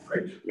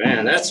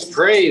Man, that's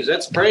praise.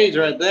 That's praise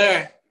right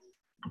there.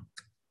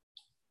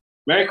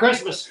 Merry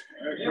Christmas.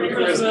 Merry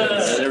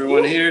Christmas.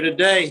 Everyone here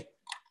today.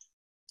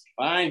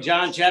 Fine,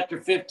 John chapter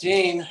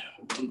 15.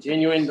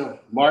 Continuing to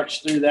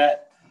march through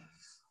that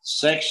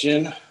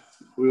section.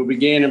 We'll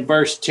begin in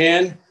verse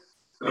 10.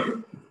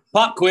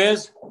 Pop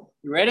quiz.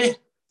 You ready?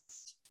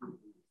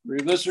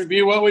 Let's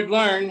review what we've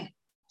learned.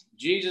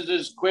 Jesus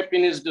is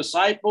equipping his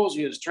disciples.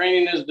 He is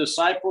training his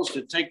disciples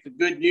to take the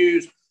good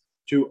news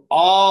to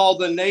all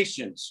the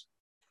nations.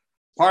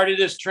 Part of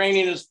this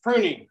training is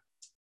pruning.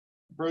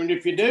 Pruned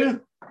if you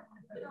do.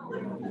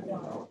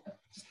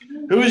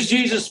 Who is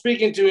Jesus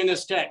speaking to in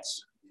this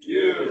text?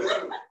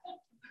 You.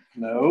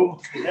 No,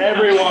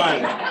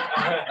 everyone.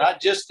 Not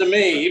just to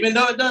me, even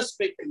though it does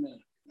speak to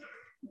me.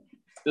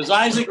 Does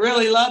Isaac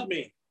really love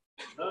me?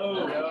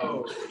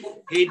 No.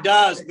 He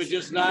does, but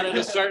just not at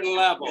a certain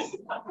level.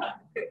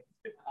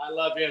 I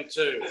love him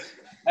too.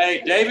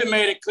 Hey, David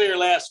made it clear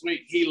last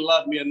week he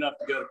loved me enough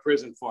to go to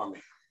prison for me.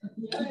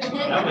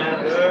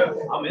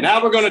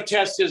 Now we're going to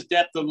test his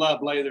depth of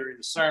love later in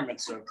the sermon.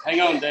 So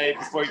hang on, Dave,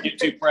 before you get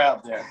too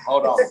proud there.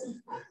 Hold on.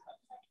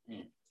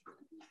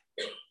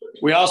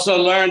 We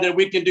also learned that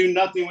we can do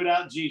nothing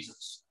without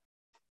Jesus.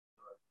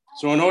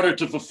 So in order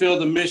to fulfill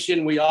the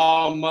mission, we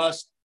all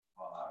must.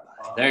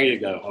 There you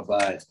go.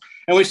 Abide.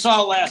 And we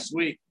saw last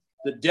week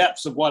the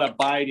depths of what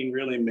abiding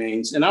really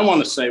means. And I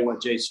want to say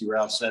what J.C.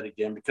 Ralph said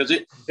again, because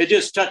it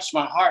just touched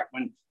my heart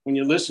when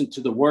you listen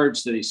to the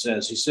words that he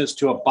says. He says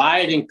to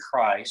abide in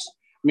Christ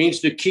means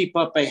to keep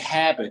up a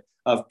habit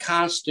of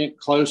constant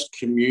close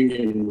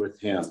communion with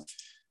him,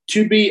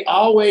 to be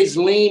always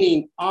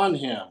leaning on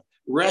him,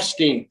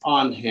 resting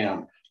on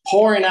him,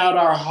 pouring out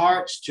our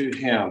hearts to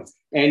him,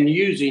 and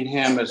using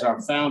him as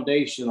our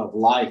foundation of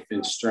life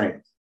and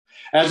strength,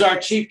 as our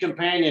chief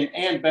companion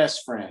and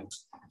best friend.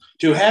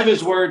 To have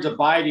his words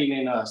abiding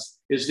in us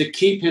is to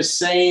keep his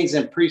sayings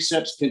and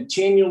precepts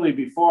continually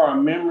before our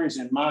memories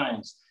and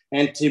minds,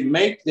 and to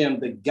make them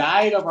the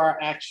guide of our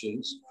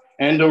actions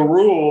and the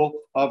rule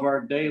of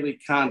our daily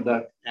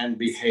conduct and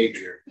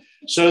behavior.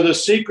 So the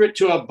secret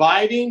to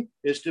abiding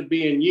is to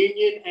be in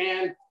union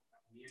and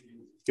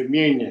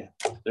communion.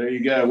 There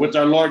you go, with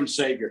our Lord and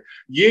Savior.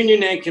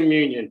 Union and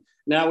communion.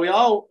 Now, we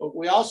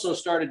also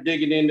started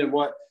digging into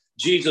what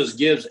Jesus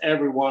gives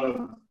every one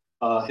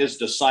of his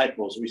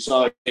disciples. We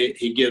saw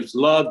he gives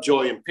love,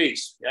 joy, and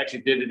peace. He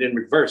actually did it in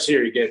reverse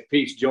here. He gave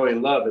peace, joy,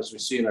 and love, as we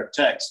see in our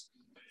text.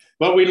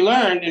 But we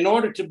learned in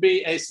order to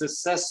be a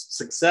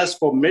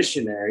successful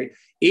missionary,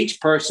 each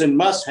person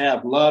must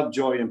have love,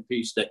 joy, and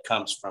peace that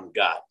comes from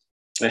God.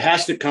 It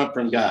has to come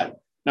from God.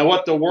 Now,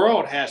 what the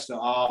world has to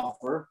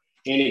offer,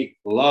 any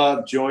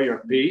love, joy, or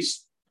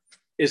peace,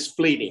 is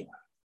fleeting.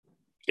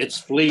 It's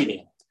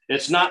fleeting.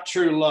 It's not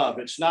true love.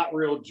 It's not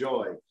real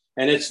joy.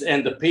 And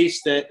the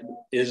peace that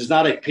is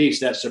not a peace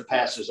that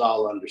surpasses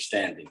all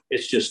understanding.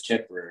 It's just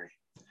temporary.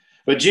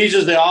 But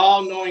Jesus, the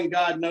all-knowing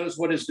God, knows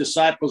what his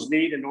disciples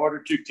need in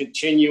order to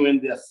continue in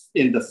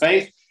the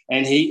faith,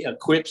 and he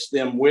equips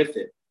them with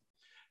it.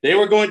 They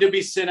were going to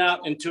be sent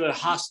out into a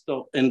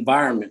hostile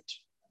environment.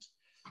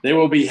 They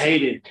will be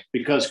hated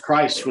because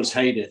Christ was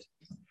hated.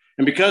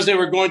 And because they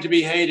were going to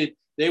be hated,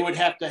 they would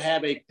have to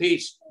have a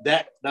peace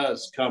that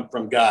does come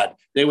from God.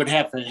 They would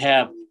have to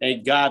have a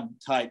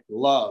God-type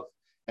love,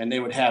 and they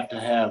would have to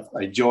have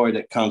a joy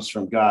that comes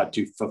from God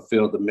to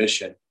fulfill the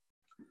mission.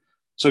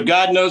 So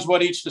God knows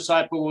what each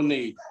disciple will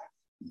need,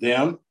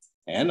 them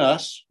and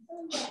us.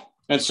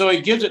 And so he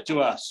gives it to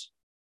us.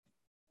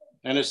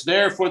 And it's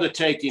there for the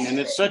taking. And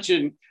it's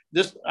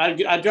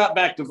I drop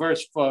back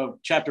to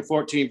chapter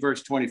 14,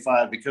 verse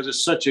 25, because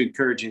it's such an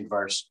encouraging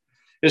verse.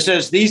 It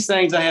says, "These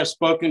things I have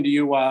spoken to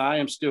you while I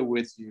am still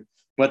with you,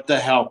 but the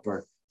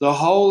Helper, the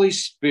Holy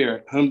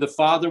Spirit, whom the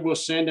Father will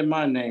send in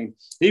my name,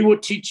 he will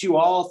teach you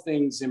all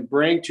things and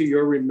bring to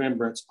your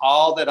remembrance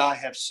all that I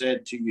have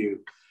said to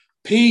you.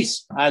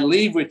 Peace I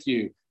leave with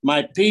you.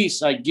 My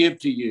peace I give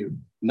to you.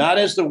 Not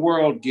as the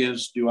world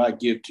gives do I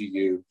give to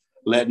you.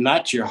 Let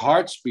not your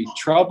hearts be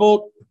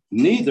troubled,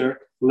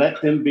 neither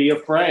let them be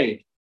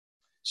afraid."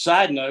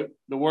 Side note,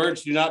 the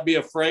words "do not be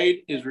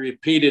afraid" is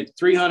repeated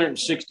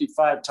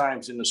 365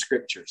 times in the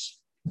scriptures.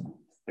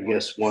 I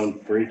guess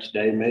one for each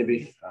day,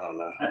 maybe. I don't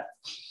know. I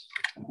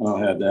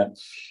don't have that.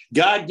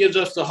 God gives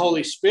us the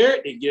Holy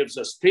Spirit. He gives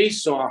us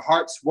peace so our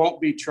hearts won't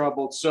be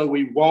troubled, so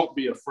we won't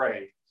be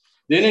afraid.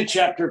 Then in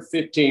chapter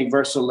 15,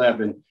 verse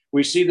 11,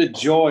 we see the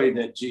joy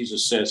that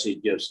Jesus says he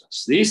gives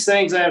us. "These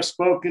things I have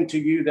spoken to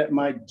you, that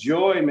my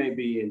joy may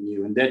be in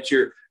you, and that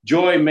your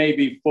joy may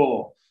be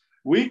full."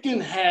 We can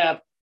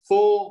have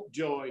full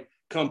joy,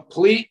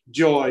 complete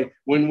joy,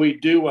 when we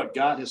do what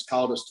God has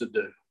called us to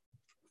do.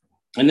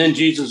 And then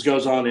Jesus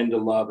goes on into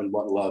love and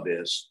what love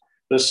is.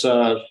 Let's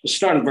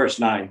start in verse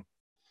 9.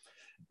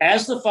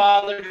 "As the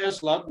Father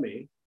has loved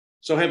me,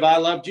 so have I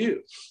loved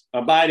you.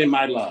 Abide in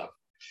my love.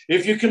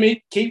 If you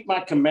keep my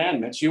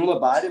commandments, you will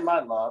abide in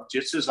my love,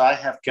 just as I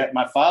have kept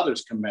my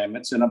Father's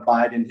commandments and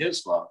abide in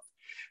his love.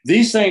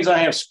 These things I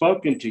have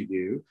spoken to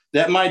you,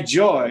 that my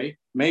joy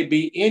may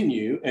be in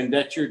you and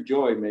that your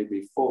joy may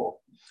be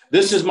full.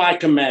 This is my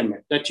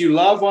commandment, that you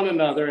love one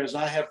another as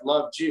I have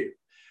loved you.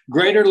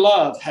 Greater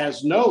love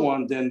has no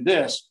one than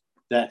this,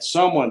 that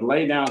someone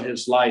lay down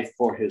his life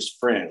for his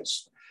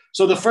friends.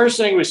 So the first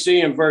thing we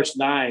see in verse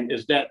 9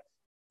 is that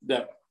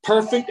the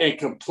perfect and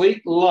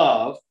complete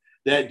love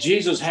that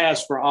Jesus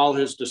has for all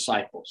his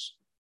disciples.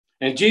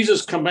 And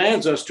Jesus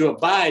commands us to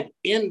abide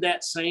in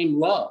that same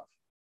love.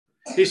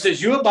 He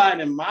says, you abide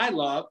in my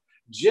love,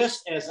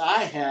 just as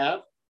I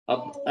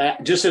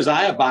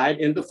abide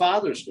in the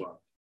Father's love.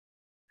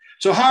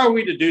 So how are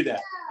we to do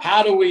that?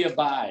 How do we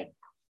abide?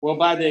 Well,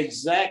 by the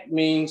exact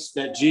means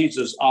that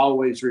Jesus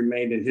always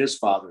remained in his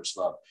Father's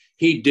love.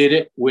 He did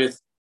it with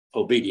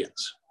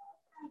obedience.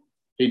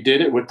 He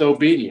did it with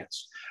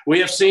obedience. We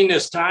have seen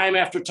this time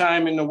after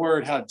time in the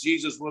Word, how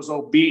Jesus was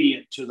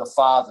obedient to the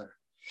Father,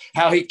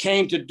 how he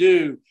came to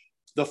do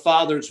the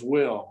Father's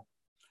will.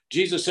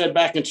 Jesus said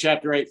back in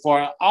chapter 8, for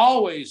I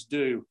always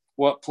do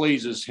what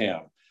pleases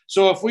him.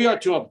 So if we are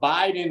to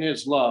abide in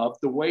his love,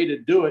 the way to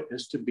do it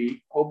is to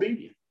be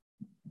obedient.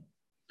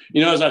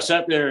 You know, as I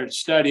sat there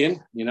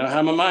studying, you know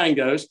how my mind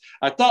goes,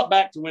 I thought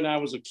back to when I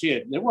was a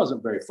kid. It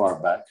wasn't very far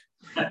back,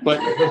 but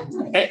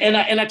and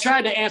I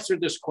tried to answer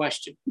this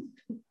question.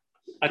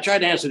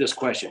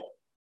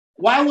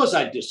 Why was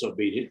I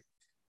disobedient?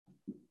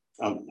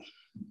 I'm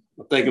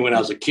thinking when I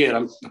was a kid,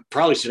 I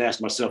probably should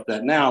ask myself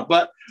that now,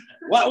 but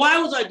why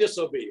was I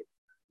disobedient?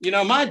 You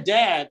know, my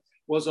dad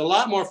was a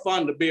lot more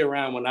fun to be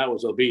around when I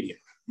was obedient.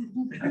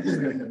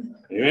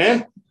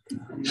 Amen?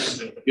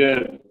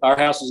 Good. Our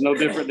house is no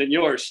different than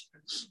yours.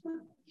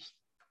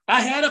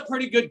 I had a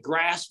pretty good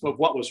grasp of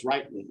what was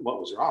right and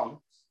what was wrong.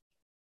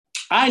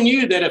 I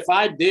knew that if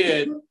I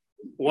did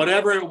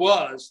whatever it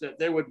was, that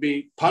there would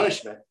be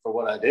punishment for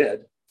what I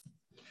did.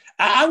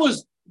 I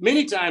was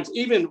many times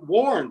even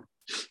warned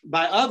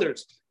by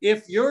others,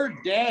 if your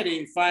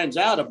daddy finds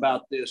out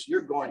about this,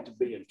 you're going to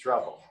be in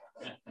trouble.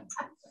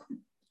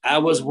 I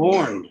was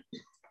warned.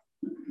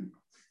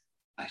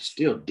 I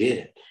still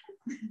did it.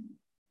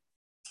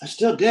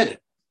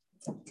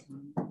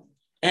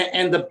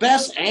 And the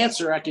best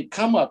answer I could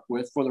come up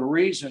with for the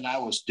reason I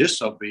was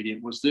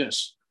disobedient was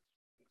this.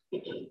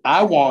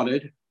 I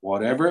wanted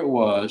whatever it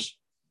was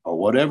or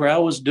whatever I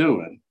was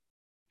doing,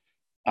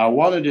 I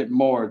wanted it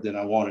more than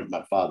I wanted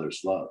my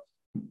Father's love.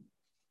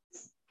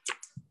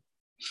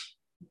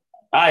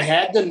 I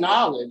had the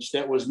knowledge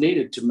that was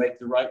needed to make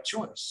the right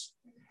choice.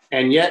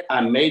 And yet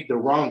I made the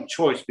wrong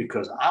choice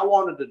because I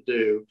wanted to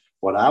do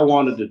what I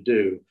wanted to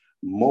do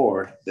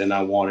more than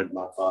I wanted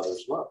my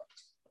Father's love.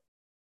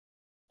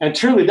 And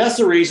truly, that's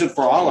the reason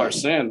for all our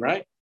sin,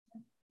 right?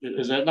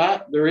 Is that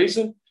not the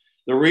reason?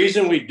 The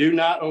reason we do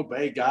not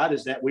obey God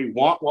is that we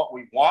want what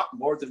we want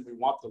more than we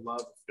want the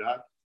love of God.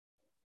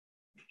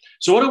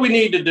 So what do we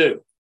need to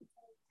do?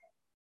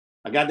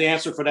 I got the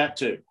answer for that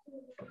too.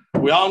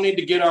 We all need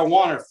to get our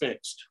water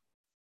fixed.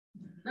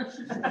 I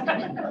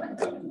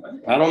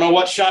don't know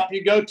what shop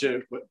you go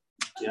to, but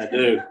yeah, I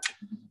do.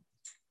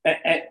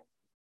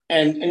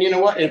 And you know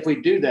what? If we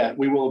do that,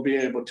 we will be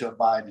able to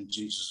abide in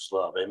Jesus'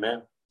 love.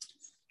 Amen.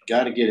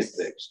 Got to get it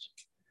fixed.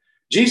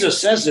 Jesus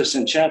says this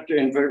in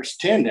verse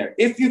 10 there.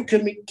 If you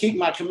keep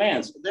my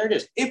commands, there it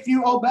is. If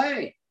you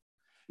obey,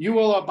 you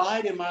will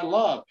abide in my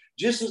love,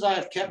 just as I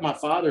have kept my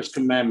Father's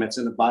commandments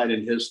and abide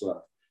in his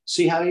love.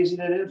 See how easy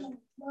that is?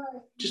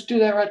 Just do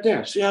that right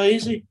there. See how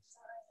easy?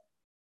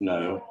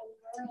 No.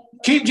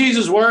 Keep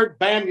Jesus' word,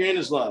 bam, you're in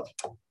his love.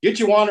 Get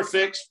your water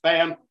fixed,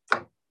 bam,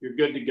 you're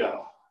good to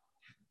go.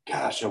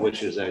 Gosh, I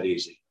wish it was that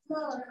easy.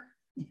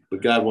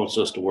 But God wants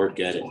us to work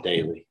at it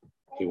daily.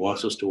 He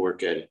wants us to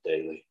work at it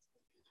daily.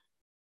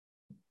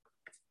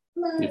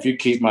 If you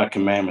keep my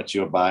commandments,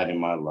 you abide in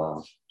my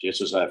love,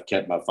 just as I've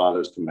kept my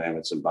Father's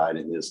commandments and abide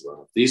in his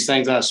love. These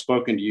things I've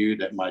spoken to you,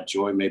 that my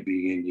joy may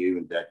be in you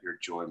and that your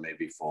joy may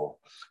be full.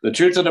 The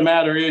truth of the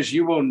matter is,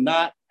 you will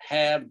not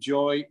have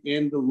joy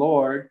in the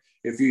Lord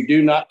if you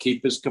do not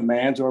keep his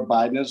commands or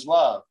abide in his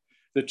love.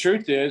 The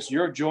truth is,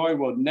 your joy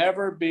will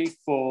never be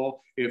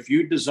full if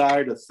you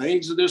desire the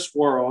things of this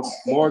world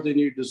more than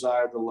you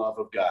desire the love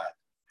of God.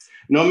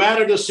 No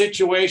matter the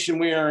situation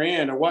we are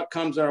in or what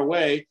comes our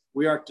way,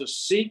 we are to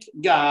seek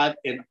God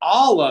in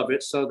all of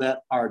it so that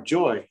our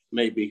joy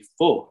may be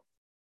full.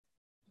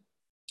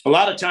 A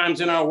lot of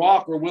times in our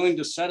walk, we're willing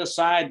to set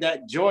aside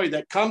that joy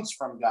that comes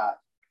from God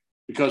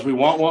because we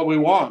want what we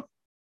want.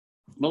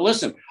 But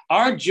listen,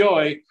 our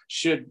joy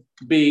should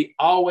be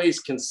always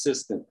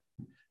consistent,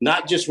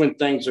 not just when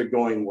things are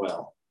going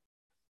well.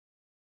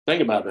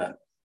 Think about that.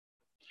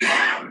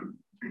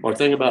 Or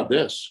think about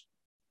this.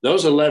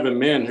 Those 11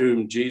 men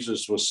whom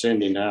Jesus was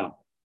sending out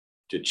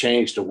to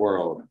change the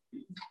world,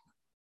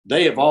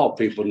 they of all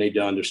people need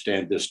to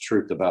understand this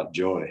truth about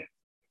joy.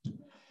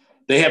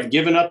 They have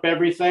given up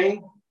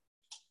everything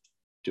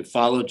to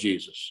follow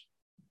Jesus.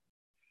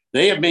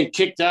 They have been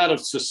kicked out of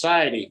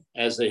society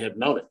as they have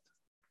known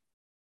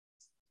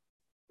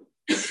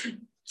it.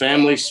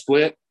 Families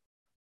split.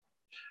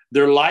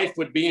 Their life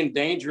would be in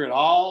danger at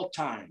all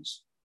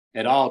times.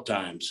 At all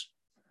times.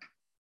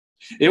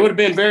 It would have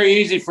been very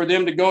easy for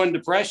them to go in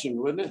depression,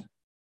 wouldn't it?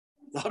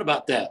 Thought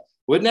about that.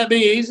 Wouldn't that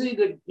be easy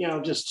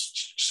to,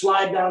 just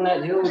slide down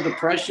that hill of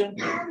depression,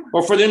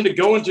 or for them to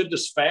go into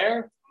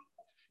despair?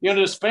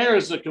 Despair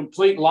is a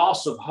complete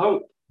loss of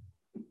hope.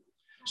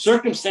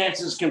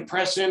 Circumstances can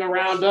press in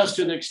around us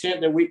to the extent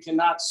that we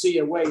cannot see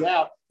a way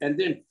out. And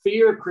then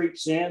fear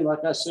creeps in.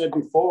 Like I said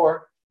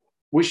before,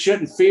 we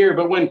shouldn't fear.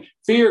 But when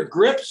fear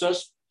grips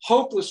us,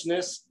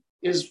 hopelessness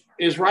is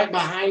right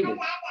behind it.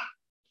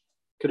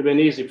 Could have been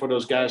easy for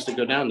those guys to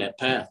go down that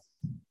path.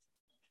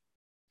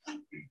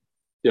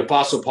 The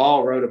Apostle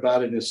Paul wrote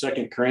about it in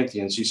 2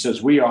 Corinthians. He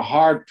says, we are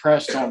hard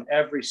pressed on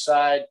every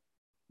side,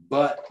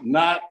 but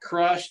not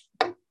crushed,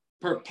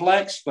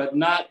 perplexed, but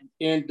not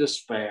in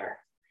despair.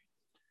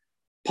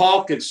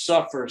 Paul could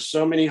suffer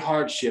so many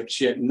hardships,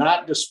 yet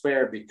not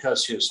despair,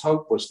 because his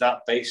hope was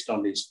not based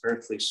on these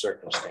earthly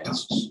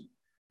circumstances.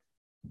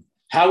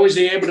 How was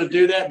he able to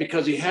do that?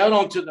 Because he held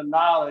on to the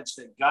knowledge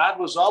that God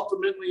was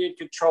ultimately in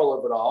control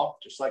of it all,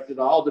 just like that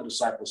all the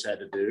disciples had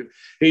to do.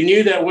 He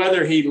knew that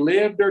whether he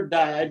lived or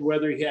died,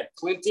 whether he had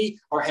plenty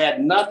or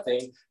had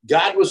nothing,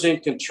 God was in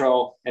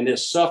control, and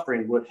his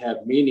suffering would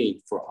have meaning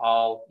for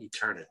all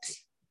eternity.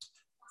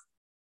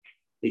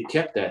 He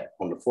kept that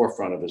on the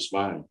forefront of his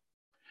mind.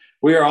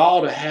 We are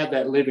all to have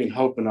that living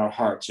hope in our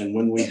hearts, and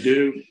when we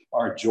do,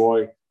 our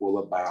joy will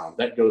abound.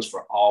 That goes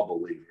for all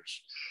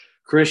believers.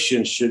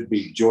 Christians should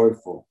be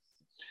joyful.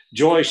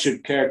 Joy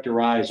should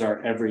characterize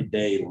our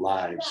everyday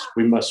lives.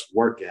 We must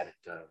work at it,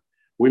 though.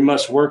 We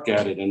must work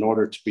at it in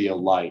order to be a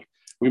light.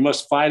 We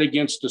must fight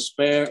against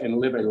despair and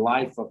live a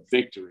life of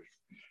victory.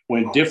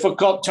 When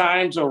difficult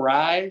times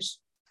arise,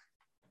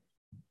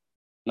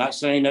 not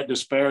saying that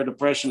despair,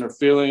 depression, or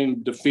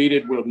feeling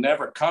defeated will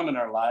never come in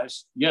our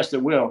lives. Yes,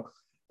 it will.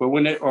 But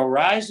when it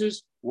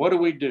arises, what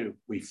do?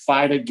 We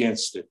fight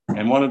against it.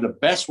 And one of the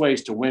best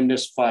ways to win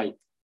this fight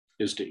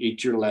is to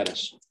eat your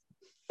lettuce.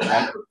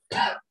 Right?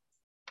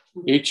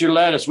 Eat your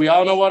lettuce. We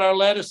all know what our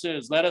lettuce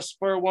is. Let us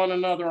spur one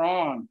another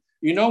on.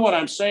 You know what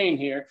I'm saying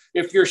here.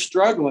 If you're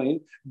struggling,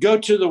 go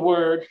to the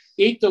word,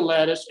 eat the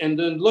lettuce, and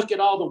then look at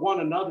all the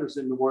one another's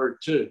in the word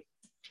too.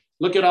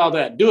 Look at all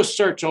that. Do a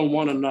search on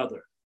one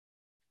another.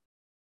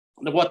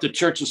 What the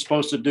church is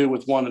supposed to do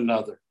with one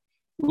another.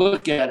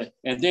 Look at it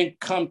and then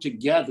come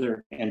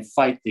together and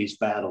fight these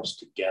battles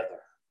together.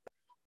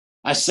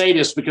 I say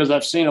this because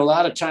I've seen a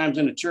lot of times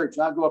in the church,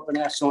 I'll go up and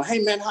ask someone, hey,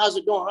 man, how's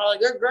it going? I'm like,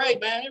 they're great,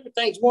 man.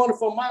 Everything's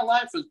wonderful. My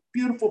life is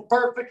beautiful,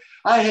 perfect.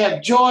 I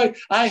have joy.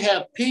 I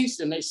have peace.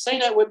 And they say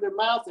that with their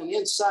mouth, and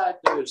inside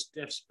there is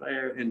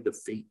despair and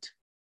defeat.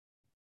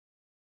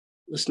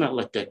 Let's not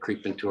let that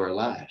creep into our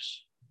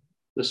lives.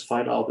 Let's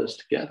fight all this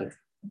together.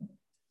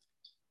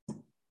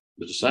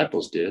 The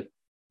disciples did.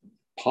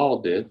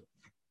 Paul did.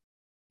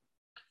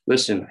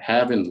 Listen,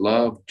 having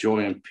love,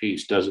 joy, and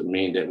peace doesn't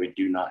mean that we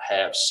do not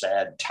have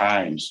sad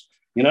times.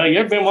 You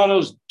ever been one of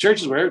those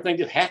churches where everything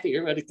is happy,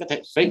 everybody's got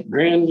that fake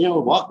grin,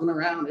 walking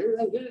around,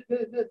 everything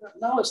good.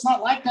 No, it's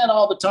not like that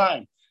all the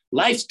time.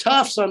 Life's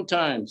tough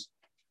sometimes.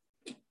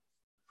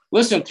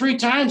 Listen, 3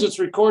 times it's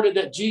recorded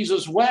that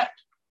Jesus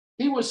wept.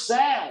 He was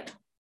sad.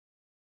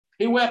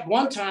 He wept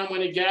one time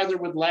when he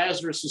gathered with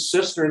Lazarus'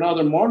 sister and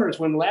other mourners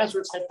when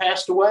Lazarus had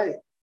passed away.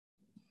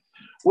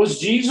 Was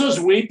Jesus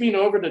weeping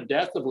over the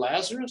death of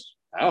Lazarus?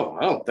 Oh,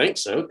 I don't think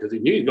so, because he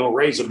knew he was going to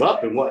raise him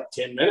up in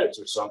 10 minutes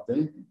or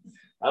something.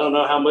 I don't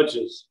know how much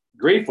his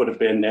grief would have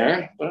been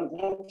there, but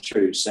I'm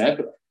sure he was sad.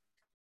 But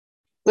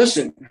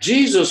listen,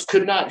 Jesus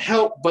could not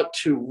help but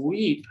to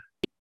weep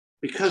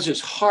because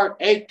his heart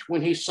ached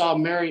when he saw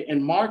Mary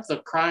and Martha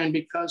crying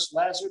because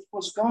Lazarus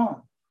was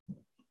gone.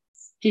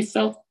 He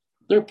felt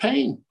their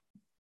pain.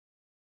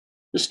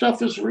 This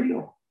stuff is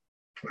real.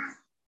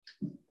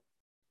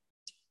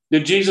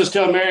 Did Jesus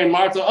tell Mary and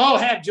Martha, oh,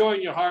 have joy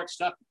in your heart,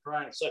 stop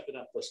crying, suck it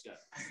up, let's go?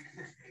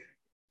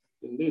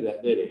 Didn't do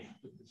that, did he?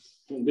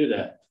 Didn't do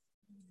that.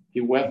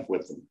 He wept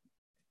with them.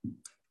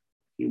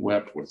 He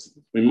wept with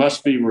them. We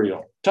must be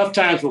real. Tough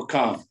times will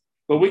come,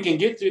 but we can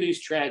get through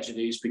these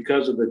tragedies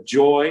because of the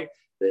joy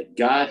that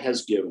God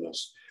has given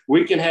us.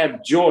 We can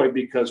have joy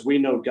because we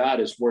know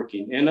God is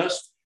working in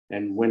us.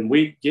 And when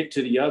we get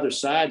to the other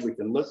side, we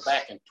can look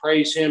back and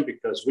praise him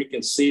because we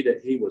can see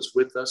that he was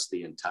with us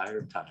the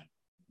entire time.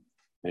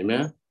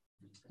 Amen.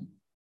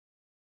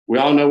 We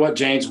all know what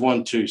James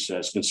 1:2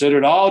 says. Consider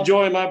it all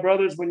joy, my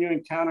brothers, when you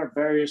encounter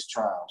various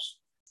trials.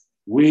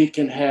 We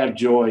can have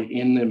joy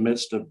in the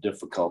midst of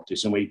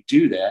difficulties. And we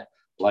do that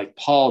like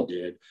Paul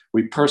did.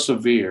 We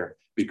persevere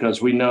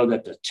because we know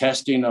that the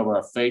testing of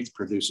our faith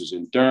produces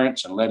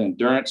endurance, and let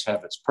endurance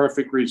have its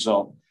perfect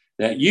result,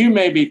 that you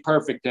may be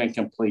perfect and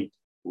complete,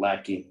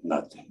 lacking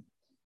nothing.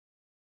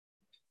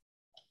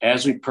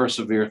 As we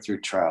persevere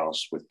through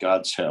trials with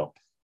God's help,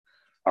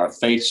 our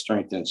faith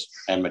strengthens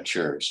and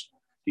matures.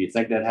 Do you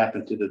think that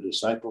happened to the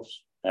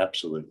disciples?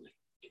 Absolutely.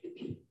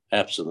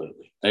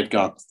 Absolutely.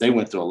 They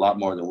went through a lot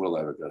more than we'll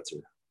ever go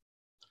through.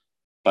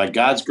 By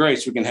God's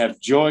grace, we can have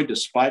joy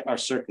despite our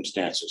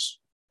circumstances.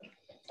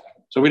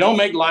 So we don't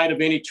make light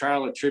of any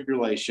trial or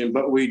tribulation,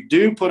 but we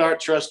do put our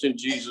trust in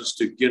Jesus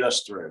to get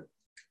us through.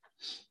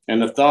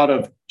 And the thought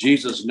of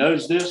Jesus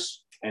knows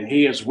this, and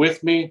he is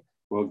with me,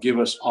 will give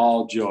us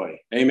all joy.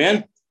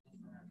 Amen.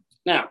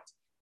 Now,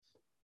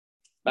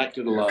 back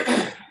to the love.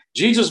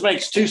 Jesus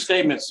makes two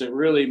statements that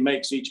really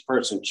makes each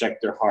person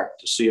check their heart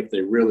to see if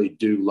they really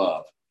do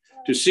love,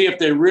 to see if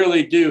they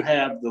really do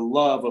have the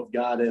love of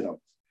God in them.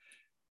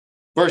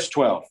 Verse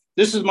 12,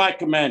 this is my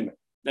commandment,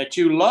 that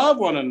you love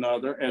one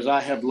another as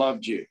I have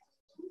loved you.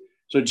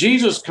 So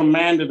Jesus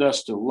commanded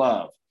us to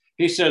love.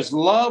 He says,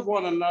 love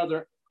one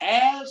another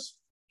as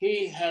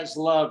he has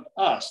loved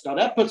us. Now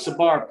that puts the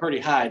bar pretty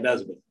high,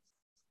 doesn't it?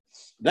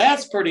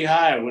 That's pretty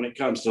high when it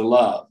comes to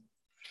love.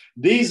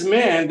 These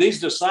men, these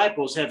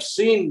disciples have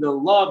seen the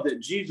love that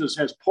Jesus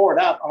has poured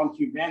out on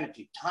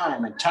humanity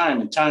time and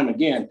time and time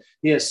again.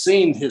 He has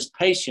seen his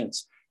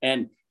patience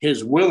and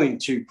his willing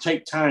to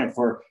take time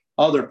for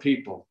other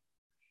people.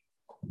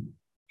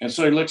 And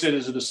so he looks at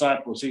his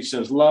disciples. He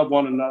says, love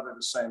one another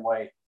the same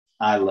way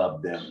I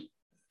love them.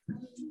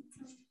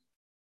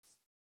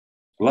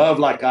 Love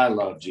like I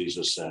love,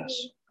 Jesus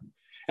says.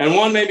 And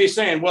one may be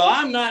saying, well,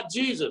 I'm not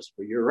Jesus.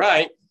 Well, you're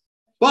right.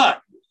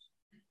 But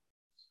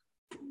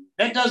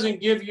that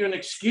doesn't give you an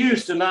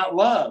excuse to not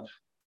love.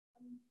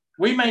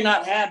 We may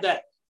not have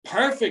that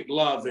perfect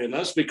love in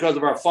us because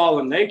of our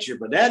fallen nature,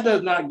 but that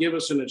does not give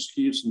us an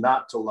excuse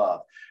not to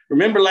love.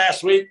 Remember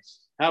last week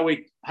how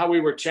we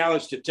were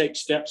challenged to take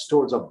steps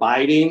towards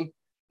abiding.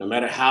 No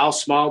matter how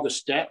small the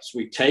steps,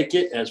 we take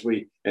it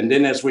and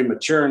then as we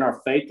mature in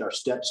our faith, our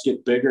steps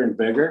get bigger and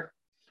bigger.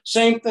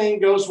 Same thing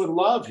goes with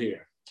love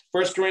here.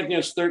 1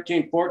 Corinthians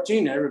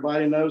 13:14,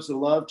 everybody knows the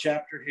love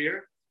chapter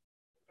here.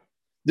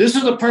 This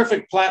is a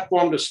perfect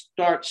platform to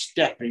start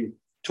stepping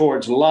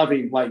towards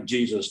loving like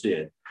Jesus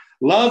did.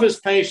 Love is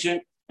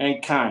patient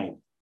and kind.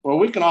 Well,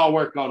 we can all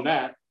work on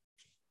that.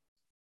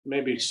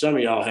 Maybe some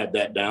of y'all had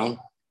that down.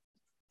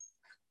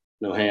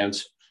 No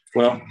hands.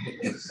 Well,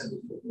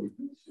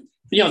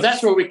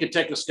 that's where we could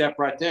take a step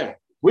right there.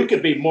 We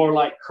could be more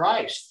like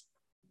Christ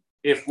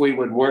if we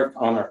would work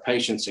on our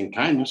patience and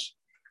kindness.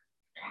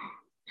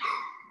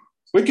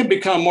 We can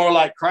become more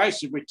like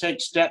Christ if we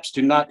take steps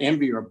to not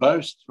envy or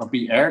boast or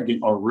be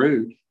arrogant or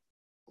rude.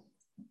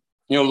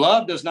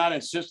 Love does not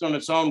insist on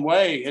its own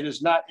way. It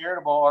is not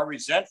irritable or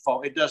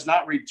resentful. It does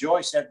not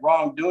rejoice at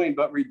wrongdoing,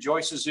 but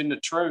rejoices in the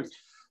truth.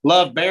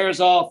 Love bears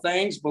all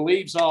things,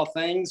 believes all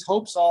things,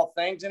 hopes all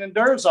things, and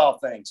endures all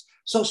things.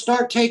 So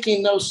start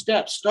taking those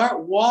steps.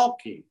 Start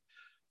walking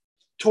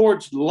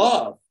towards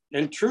love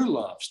and true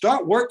love.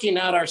 Start working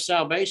out our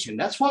salvation.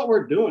 That's what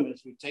we're doing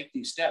as we take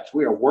these steps.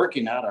 We are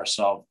working out our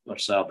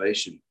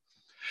salvation.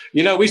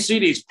 We see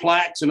these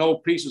plaques and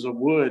old pieces of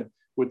wood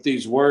with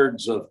these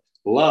words of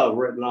love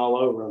written all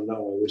over them,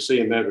 don't we? We see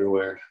them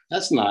everywhere.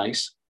 That's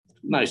nice.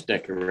 Nice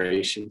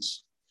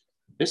decorations.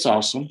 It's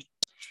awesome.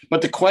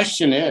 But the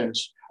question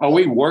is, are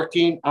we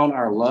working on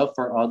our love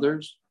for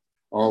others,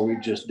 or are we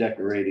just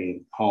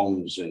decorating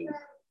homes and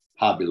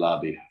Hobby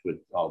Lobby with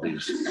all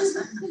these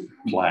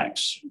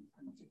plaques?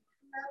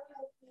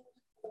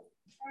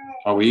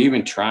 Are we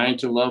even trying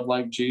to love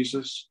like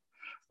Jesus?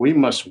 We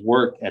must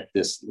work at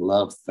this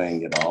love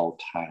thing at all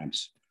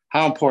times.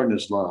 How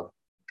important is love?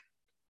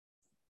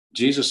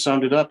 Jesus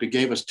summed it up. He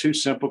gave us two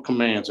simple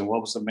commands. And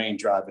what was the main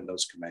drive in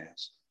those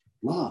commands?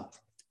 Love.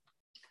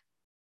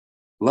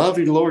 Love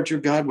your Lord your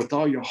God with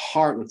all your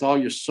heart, with all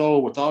your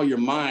soul, with all your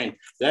mind.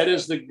 That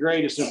is the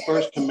greatest and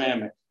first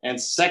commandment. And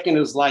second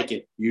is like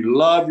it. You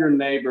love your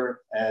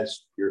neighbor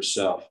as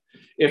yourself.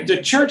 If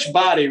the church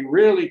body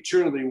really,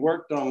 truly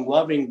worked on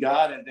loving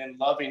God and then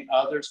loving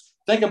others,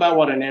 think about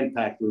what an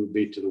impact we would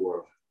be to the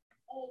world.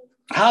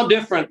 How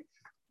different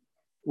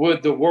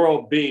would the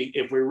world be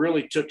if we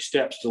really took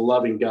steps to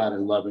loving God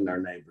and loving our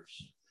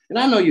neighbors? And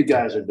I know you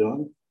guys are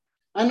doing it.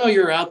 I know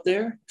you're out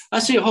there. I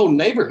see a whole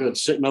neighborhood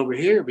sitting over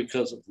here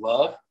because of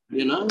love,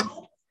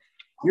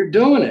 You're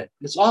doing it.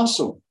 It's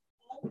awesome.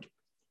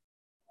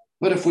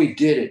 But if we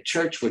did it,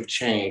 church would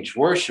change,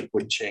 worship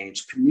would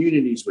change,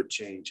 communities would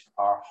change,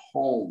 our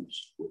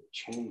homes would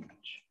change.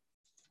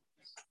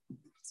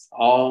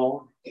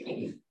 All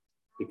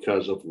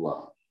because of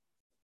love.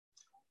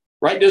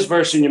 Write this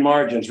verse in your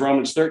margins,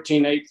 Romans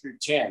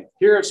 13:8-10.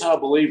 Here's how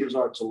believers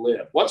are to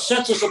live. What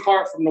sets us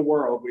apart from the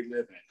world we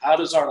live in? How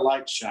does our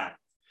light shine?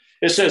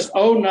 It says,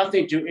 owe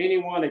nothing to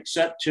anyone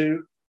except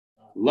to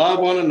love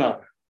one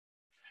another.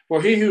 For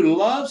he who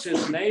loves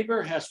his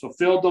neighbor has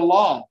fulfilled the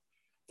law.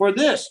 For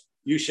this,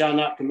 you shall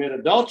not commit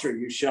adultery,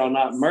 you shall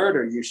not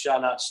murder, you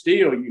shall not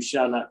steal, you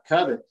shall not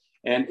covet.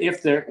 And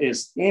if there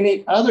is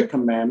any other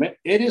commandment,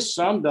 it is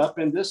summed up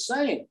in this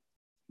saying,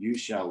 you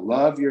shall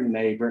love your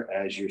neighbor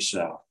as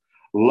yourself.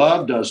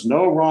 Love does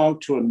no wrong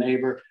to a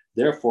neighbor,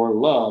 therefore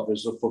love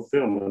is the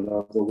fulfillment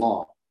of the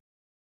law.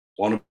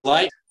 Want to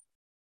light?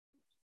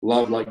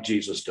 Love like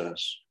Jesus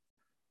does.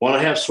 Want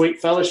to have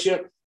sweet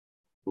fellowship?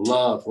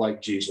 Love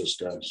like Jesus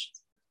does.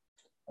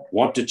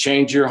 Want to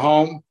change your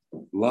home?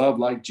 Love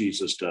like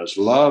Jesus does.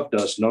 Love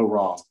does no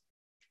wrong.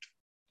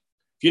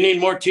 If you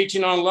need more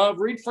teaching on love,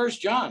 read 1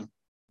 John.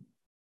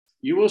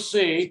 You will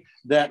see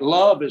that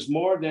love is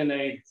more than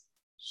a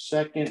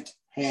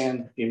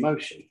second-hand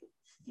emotion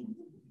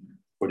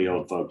for the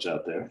old folks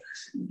out there.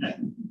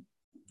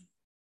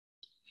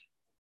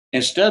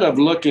 Instead of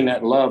looking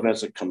at love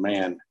as a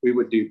command, we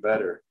would do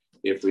better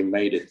if we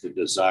made it the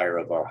desire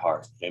of our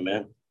heart.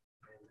 Amen.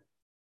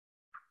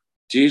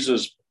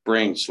 Jesus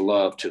brings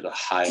love to the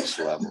highest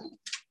level.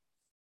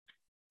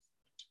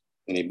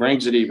 And he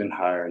brings it even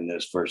higher in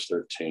this verse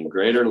 13.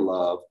 Greater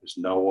love is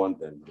no one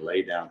than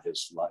lay down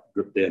his life,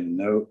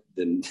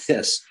 than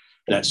this,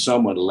 that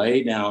someone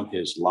lay down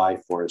his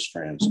life for his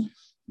friends.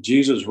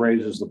 Jesus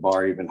raises the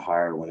bar even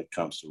higher when it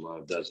comes to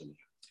love, doesn't he?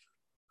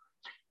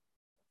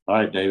 All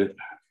right, David.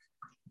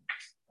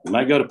 You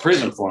might go to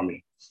prison for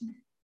me.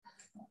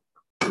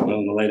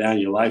 Willing to lay down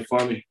your life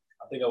for me?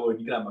 I think I would.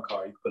 You can have my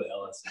car. You can put an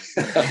LS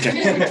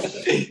in.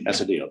 Okay.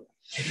 That's a deal.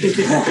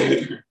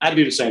 I'd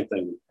do the same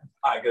thing.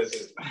 All right, good.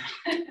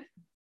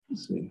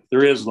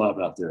 There is love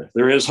out there.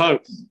 There is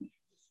hope.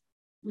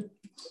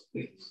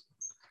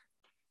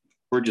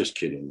 We're just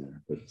kidding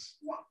there, but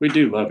we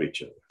do love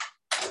each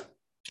other.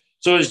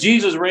 So as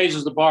Jesus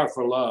raises the bar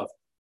for love,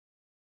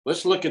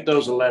 let's look at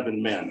those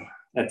 11 men.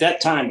 At that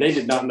time, they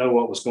did not know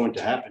what was going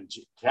to happen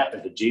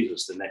to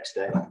Jesus the next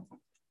day.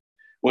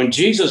 When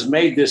Jesus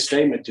made this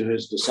statement to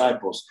his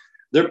disciples,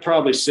 they're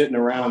probably sitting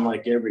around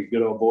like every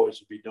good old boys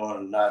would be doing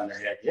and nodding their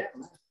head. Yeah,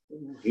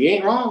 he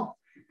ain't wrong.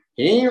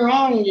 He ain't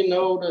wrong. You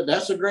know,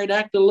 that's a great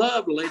act of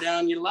love to lay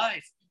down your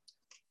life.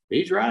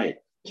 He's right.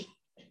 But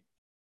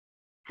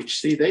you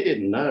see, they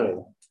didn't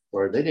know,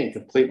 or they didn't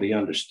completely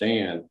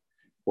understand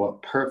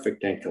what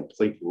perfect and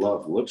complete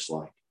love looks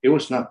like. It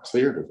was not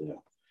clear to them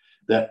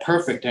that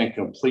perfect and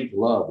complete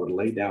love would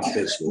lay down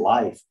his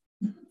life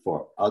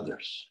for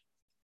others.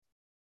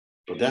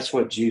 But that's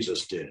what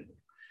Jesus did.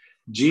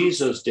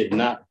 Jesus did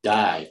not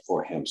die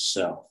for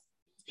himself.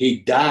 He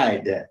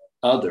died that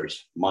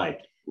others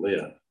might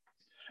live.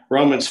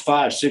 Romans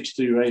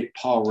 5:6-8,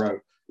 Paul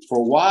wrote,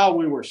 "For while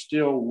we were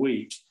still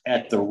weak,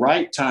 at the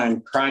right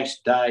time,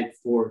 Christ died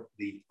for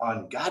the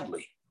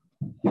ungodly."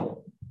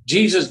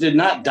 Jesus did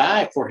not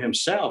die for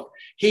himself.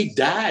 He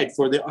died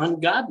for the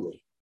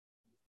ungodly.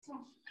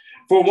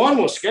 For one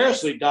will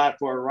scarcely die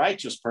for a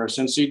righteous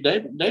person. See,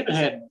 David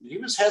he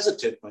was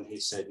hesitant when he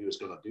said he was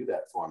going to do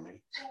that for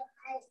me,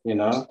 you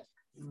know.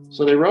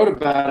 So they wrote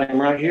about him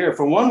right here.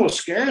 For one will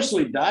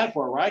scarcely die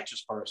for a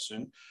righteous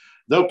person,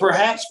 though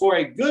perhaps for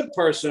a good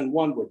person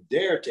one would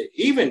dare to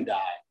even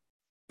die.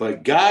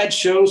 But God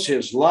shows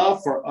his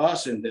love for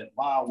us in that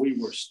while we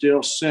were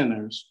still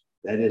sinners,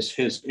 that is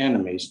his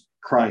enemies,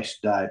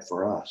 Christ died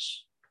for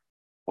us.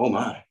 Oh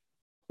my,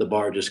 the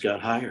bar just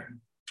got higher.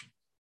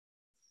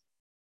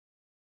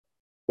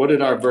 What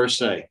did our verse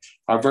say?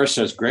 Our verse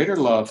says, greater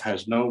love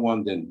has no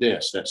one than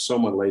this, that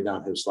someone lay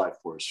down his life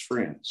for his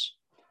friends.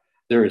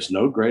 There is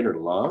no greater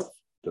love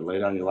to lay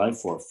down your life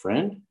for a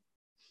friend,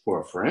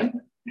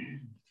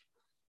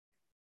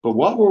 But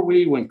what were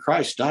we when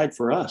Christ died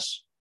for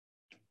us?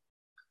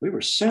 We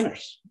were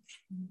sinners.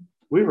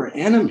 We were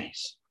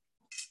enemies.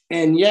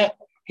 And yet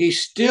he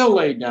still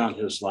laid down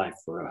his life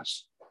for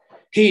us.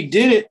 He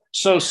did it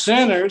so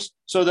sinners,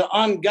 so the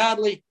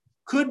ungodly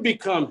could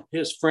become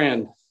his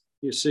friend,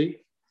 you see.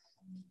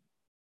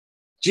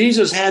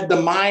 Jesus had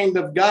the mind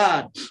of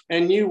God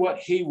and knew what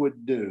he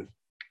would do.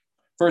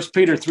 1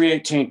 Peter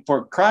 3:18,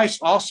 for Christ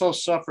also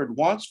suffered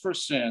once for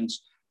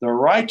sins, the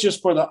righteous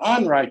for the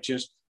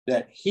unrighteous,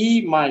 that he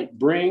might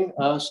bring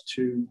us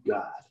to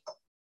God.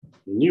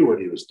 He knew what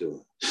he was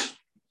doing.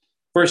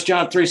 1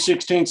 John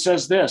 3:16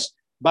 says this,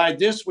 by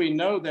this we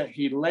know that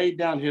he laid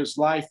down his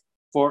life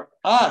for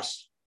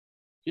us.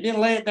 He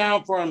didn't lay it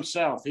down for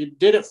himself. He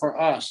did it for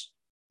us.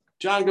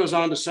 John goes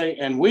on to say,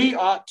 and we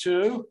ought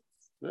to,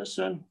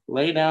 listen,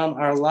 lay down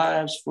our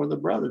lives for the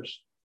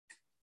brothers.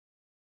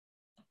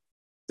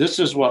 This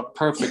is what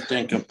perfect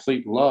and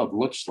complete love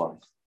looks like.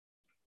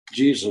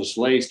 Jesus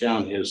lays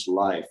down his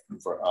life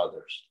for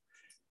others.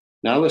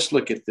 Now let's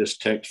look at this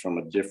text from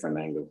a different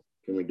angle.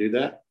 Can we do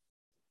that?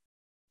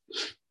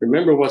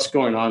 Remember what's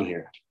going on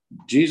here.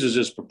 Jesus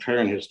is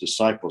preparing his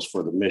disciples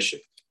for the mission.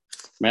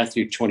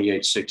 Matthew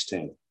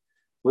 28:16.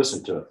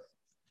 Listen to it.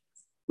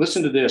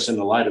 Listen to this in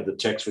the light of the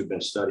text we've been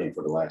studying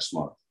for the last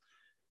month.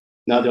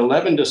 Now the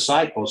 11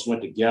 disciples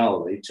went to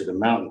Galilee, to the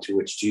mountain to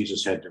which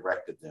Jesus had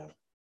directed them.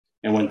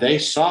 And when they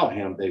saw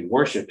him, they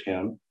worshiped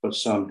him, but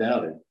some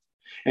doubted.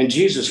 And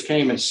Jesus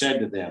came and said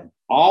to them,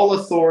 all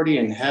authority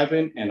in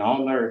heaven and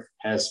on earth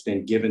has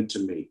been given to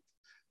me.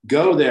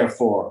 Go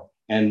therefore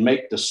and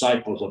make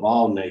disciples of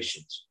all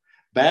nations,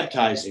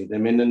 baptizing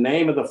them in the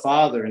name of the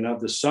Father and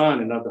of the Son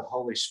and of the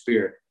Holy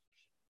Spirit,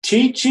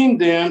 teaching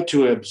them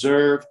to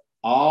observe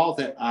all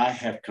that I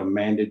have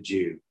commanded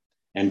you.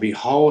 And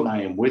behold,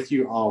 I am with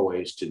you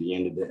always to the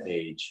end of the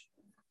age.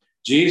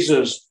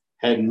 Jesus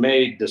had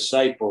made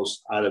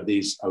disciples out of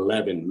these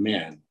 11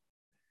 men.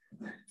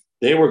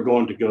 They were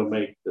going to go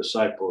make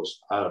disciples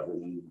out of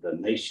the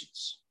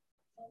nations.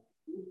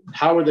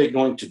 How are they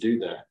going to do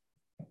that?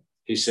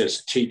 He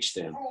says, teach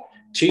them.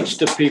 Teach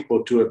the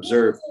people to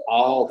observe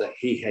all that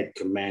he had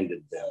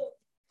commanded them.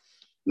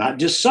 Not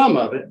just some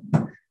of it,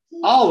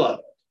 all of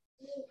it.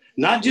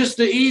 Not just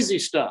the easy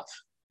stuff,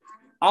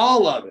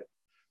 all of it.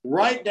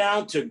 right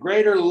down to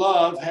greater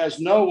love has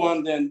no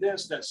one than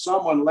this, that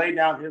someone lay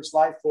down his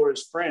life for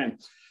his friend.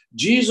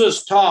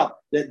 Jesus taught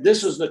that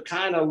this is the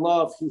kind of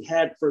love he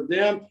had for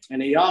them,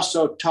 and he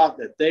also taught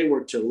that they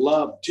were to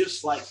love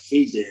just like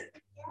he did.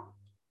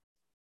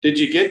 Did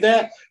you get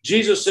that?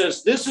 Jesus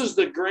says, this is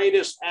the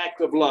greatest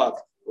act of love.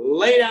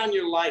 Lay down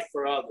your life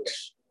for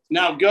others.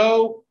 Now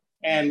go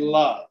and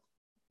love,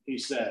 he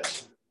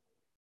says.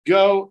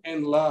 Go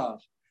and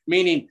love,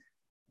 meaning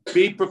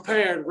be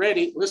prepared,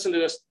 ready. Listen to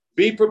this.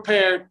 Be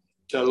prepared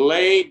to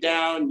lay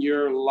down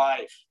your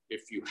life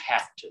if you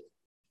have to.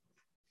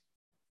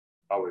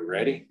 Are we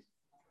ready?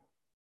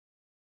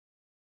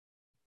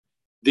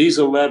 These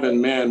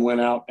 11 men went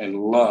out and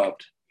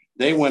loved.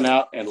 They went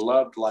out and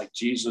loved like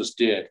Jesus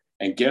did.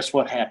 And guess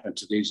what happened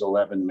to these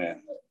 11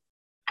 men?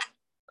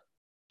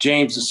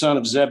 James, the son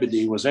of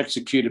Zebedee, was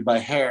executed by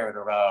Herod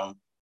around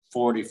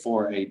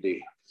 44 AD.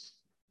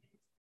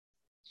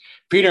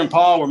 Peter and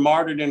Paul were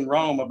martyred in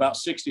Rome about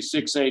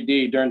 66 AD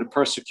during the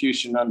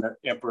persecution under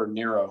Emperor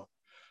Nero.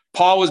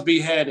 Paul was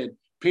beheaded.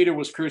 Peter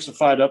was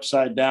crucified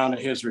upside down at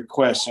his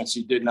request, since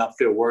he did not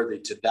feel worthy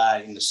to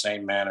die in the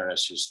same manner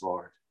as his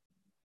Lord.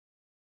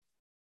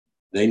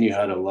 They knew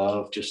how to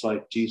love just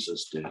like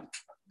Jesus did.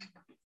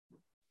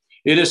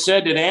 It is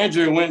said that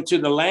Andrew went to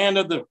the land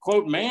of the,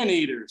 quote,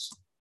 man-eaters,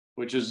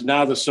 which is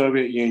now the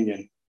Soviet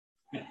Union.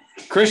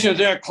 Christians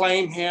there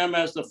claim him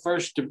as the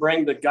first to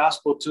bring the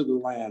gospel to the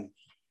land.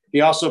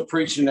 He also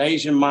preached in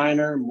Asia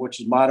Minor, which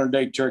is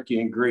modern-day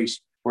Turkey and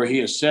Greece, where he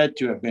is said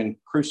to have been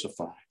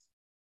crucified.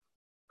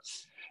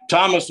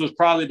 Thomas was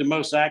probably the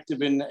most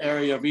active in the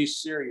area of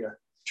East Syria.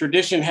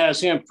 Tradition has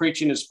him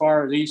preaching as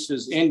far as east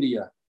as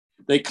India.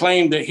 They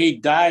claim that he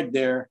died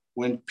there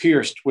when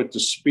pierced with the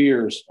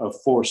spears of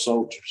 4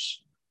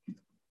 soldiers.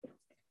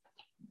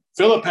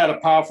 Philip had a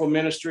powerful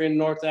ministry in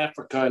North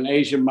Africa and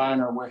Asia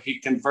Minor, where he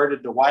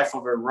converted the wife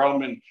of a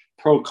Roman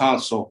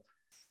proconsul.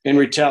 In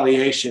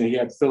retaliation, he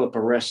had Philip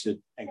arrested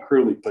and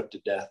cruelly put to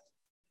death.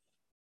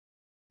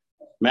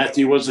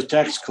 Matthew was a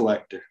tax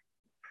collector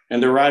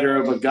and the writer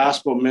of a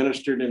gospel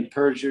ministered in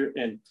Persia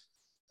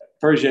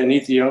and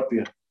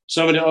Ethiopia.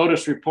 Some of the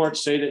oldest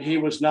reports say that he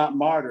was not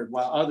martyred,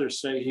 while others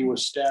say he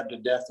was stabbed to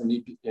death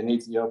in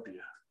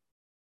Ethiopia.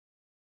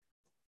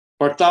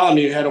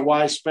 Bartholomew had a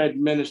widespread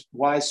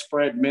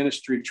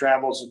ministry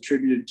travels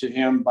attributed to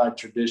him by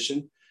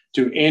tradition,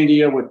 to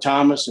India with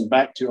Thomas and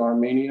back to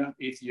Armenia,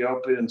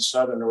 Ethiopia, and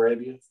southern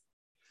Arabia.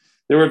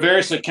 There were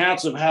various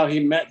accounts of how he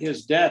met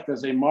his death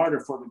as a martyr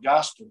for the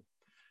gospel.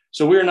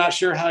 So we're not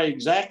sure how he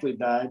exactly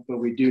died, but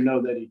we do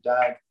know that he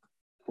died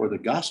for the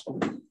gospel.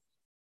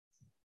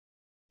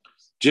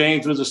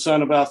 James was the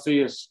son of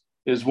Alphaeus,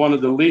 is one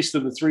of the least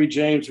of the 3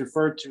 James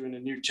referred to in the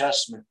New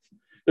Testament.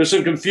 There's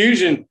some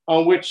confusion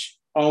on which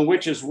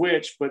is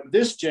which, but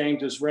this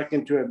James is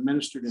reckoned to have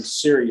ministered in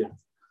Syria.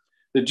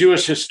 The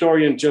Jewish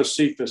historian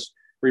Josephus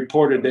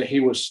reported that he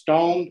was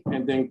stoned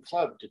and then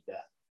clubbed to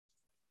death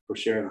for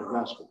sharing the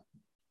gospel.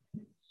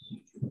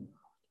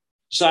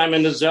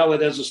 Simon the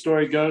Zealot, as the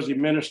story goes, he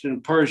ministered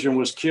in Persia and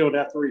was killed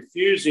after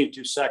refusing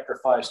to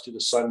sacrifice to the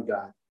sun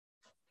god.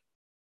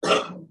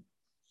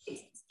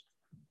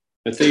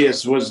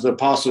 Matthias was the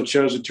apostle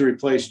chosen to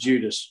replace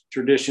Judas.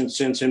 Tradition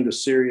sends him to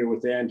Syria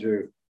with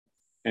Andrew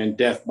and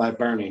death by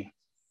burning.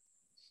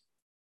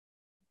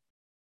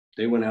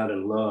 They went out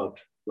and loved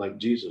like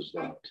Jesus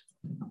loved.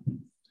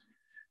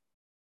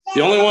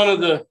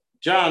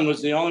 John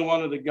was the only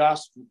one of the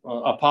gospel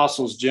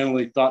apostles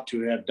generally thought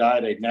to have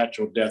died a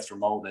natural death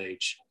from old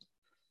age.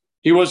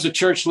 He was the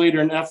church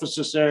leader in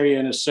Ephesus area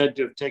and is said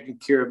to have taken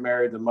care of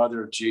Mary, the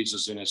mother of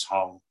Jesus, in his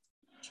home.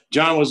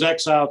 John was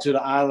exiled to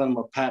the island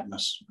of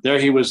Patmos. There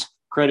he was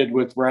credited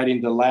with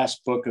writing the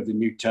last book of the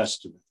New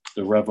Testament,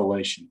 the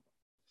Revelation.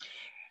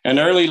 An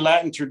early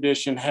Latin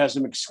tradition has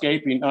him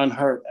escaping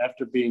unhurt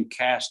after being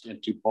cast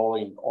into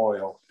boiling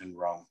oil in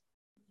Rome.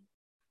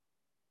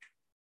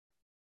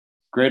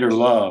 Greater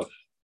love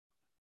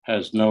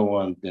has no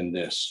one than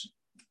this,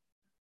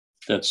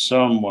 that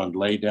someone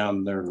lay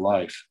down their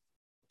life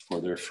for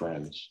their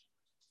friends.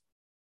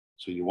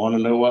 So you want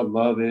to know what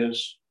love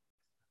is?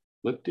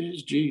 Look to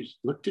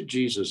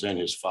Jesus and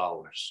his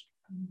followers.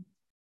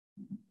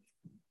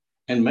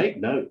 And make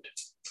note,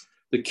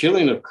 the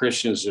killing of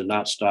Christians did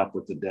not stop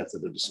with the death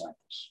of the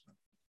disciples.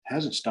 It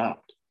hasn't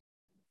stopped.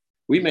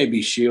 We may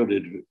be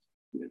shielded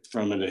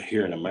from it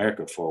here in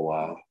America for a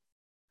while,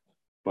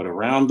 but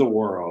around the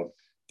world,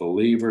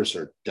 believers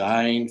are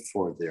dying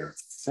for their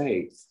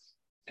faith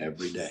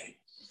every day,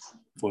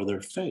 for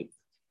their faith.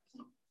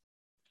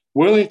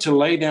 Willing to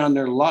lay down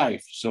their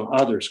life so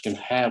others can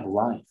have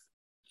life.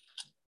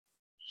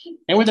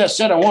 And with that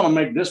said, I want to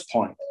make this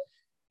point.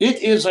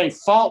 It is a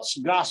false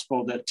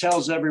gospel that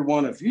tells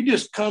everyone, if you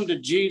just come to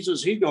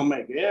Jesus, he's going to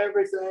make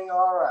everything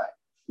all right.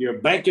 Your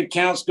bank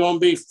account's going to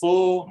be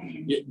full.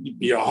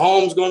 Your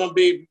home's going to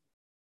be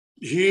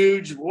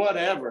huge,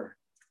 whatever.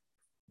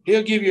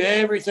 He'll give you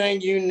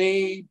everything you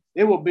need.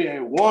 It will be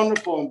a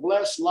wonderful and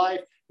blessed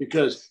life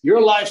because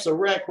your life's a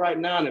wreck right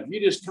now. And if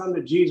you just come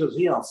to Jesus,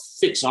 he'll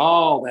fix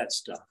all that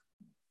stuff.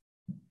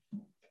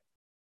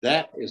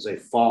 That is a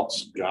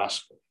false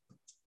gospel.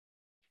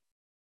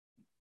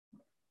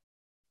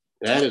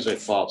 That is a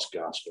false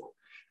gospel.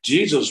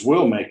 Jesus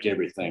will make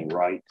everything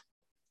right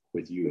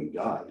with you and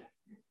God.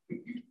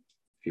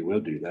 He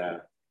will do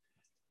that.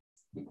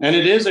 And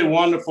it is a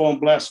wonderful and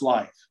blessed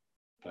life,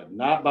 but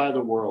not by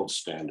the world's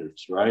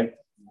standards, right?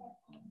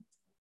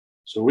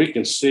 So we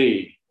can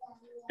see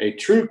a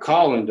true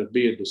calling to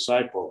be a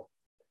disciple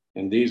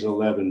in these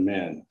 11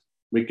 men.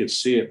 We could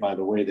see it by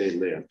the way they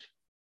lived.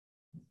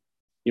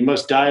 You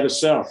must die to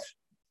self.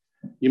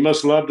 You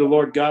must love the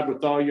Lord God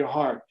with all your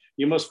heart.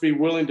 You must be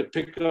willing to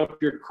pick up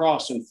your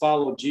cross and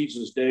follow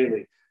Jesus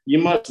daily. You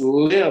must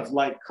live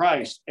like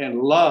Christ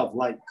and love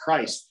like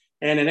Christ.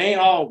 And it ain't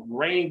all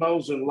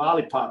rainbows and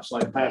lollipops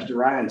like Pastor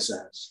Ryan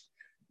says.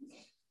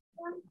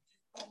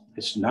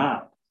 It's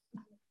not.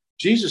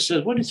 Jesus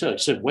says, what did he say? He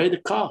said, weigh the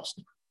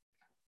cost.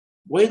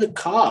 Weigh the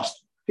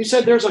cost. He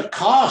said, there's a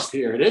cost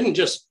here. It isn't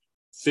just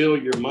fill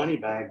your money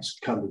bags,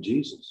 come to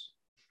Jesus.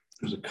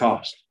 There's a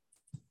cost.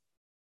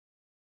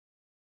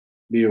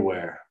 Be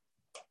aware.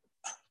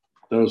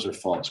 Those are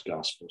false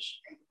gospels.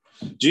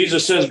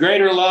 Jesus says,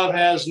 greater love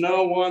has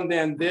no one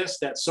than this,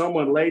 that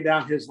someone lay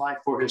down his life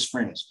for his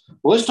friends.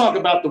 Well, let's talk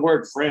about the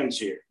word friends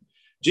here.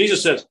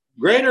 Jesus says,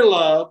 greater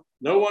love,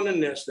 no one than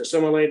this, that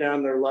someone lay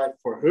down their life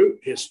for who?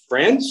 His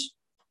friends.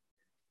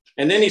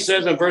 And then he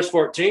says in verse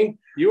 14,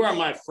 you are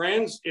my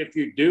friends if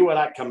you do what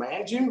I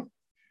command you. What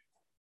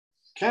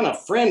kind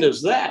of friend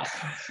is that?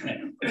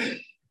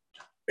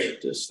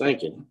 Just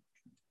thinking.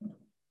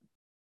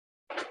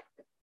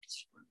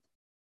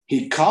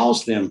 He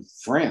calls them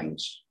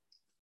friends.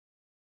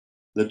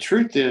 The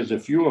truth is,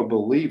 if you're a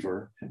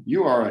believer,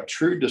 you are a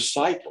true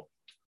disciple.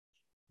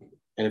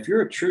 And if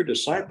you're a true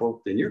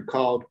disciple, then you're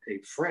called a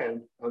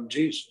friend of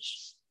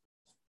Jesus.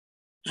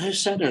 I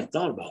just sat there and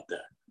thought about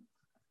that.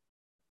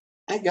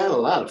 I got a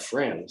lot of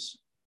friends.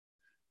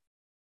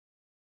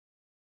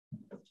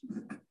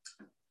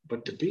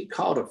 But to be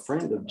called a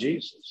friend of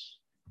Jesus,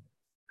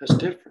 that's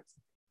different.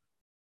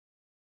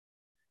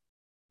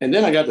 And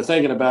then I got to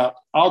thinking about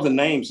all the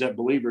names that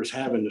believers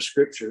have in the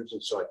scriptures.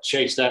 And so I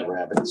chased that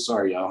rabbit.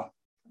 Sorry, y'all.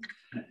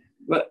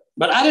 But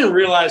I didn't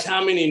realize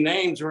how many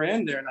names were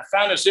in there. And I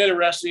found this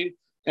interesting.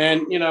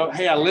 And,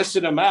 hey, I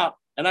listed them out.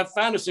 And I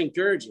found this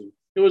encouraging.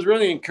 It was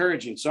really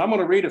encouraging. So I'm going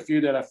to read a few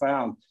that I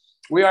found.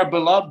 We are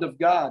beloved of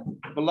God,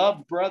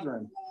 beloved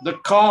brethren, the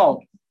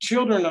called,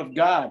 children of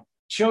God,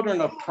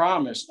 children of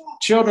promise,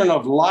 children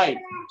of light,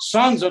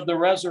 sons of the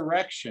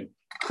resurrection,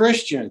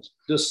 Christians,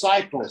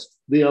 disciples,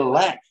 the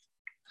elect,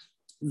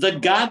 the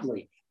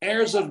godly,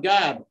 heirs of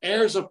God,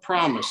 heirs of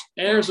promise,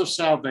 heirs of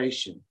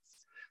salvation,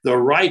 the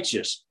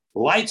righteous,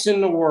 lights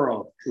in the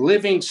world,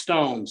 living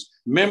stones,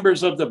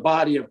 members of the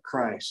body of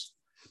Christ,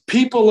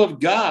 people of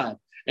God,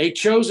 a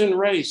chosen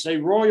race, a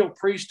royal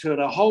priesthood,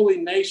 a holy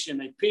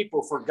nation, a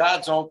people for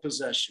God's own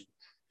possession,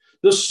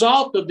 the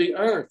salt of the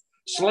earth,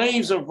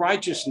 slaves of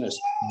righteousness,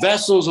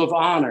 vessels of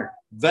honor,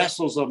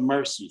 vessels of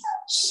mercy,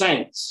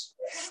 saints,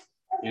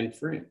 and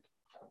friends.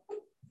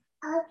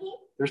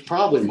 There's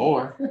probably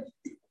more.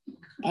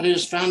 I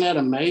just found that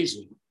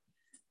amazing.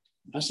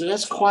 I said,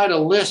 that's quite a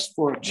list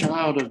for a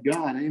child of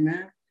God.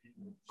 Amen.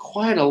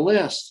 Quite a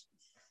list.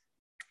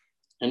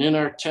 And in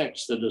our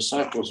text, the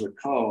disciples are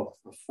called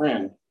a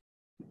friend.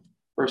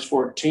 Verse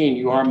 14,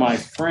 you are my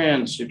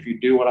friends if you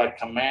do what I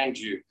command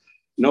you.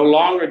 No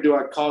longer do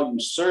I call you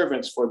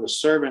servants, for the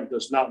servant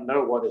does not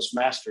know what his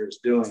master is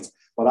doing.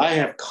 But I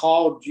have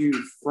called you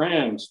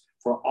friends,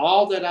 for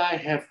all that I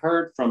have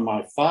heard from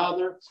my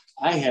Father,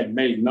 I had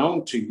made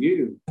known to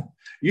you.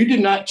 You did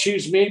not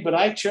choose me, but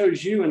I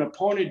chose you and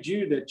appointed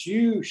you that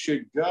you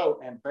should go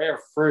and bear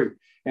fruit,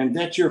 and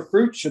that your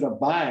fruit should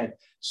abide,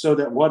 so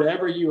that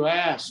whatever you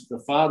ask the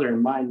Father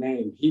in my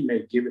name, he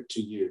may give it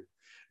to you.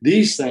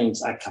 These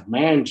things I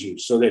command you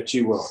so that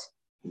you will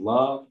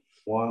love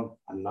one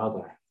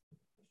another.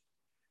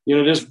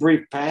 This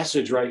brief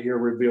passage right here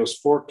reveals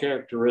 4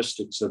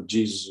 characteristics of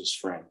Jesus's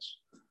friends.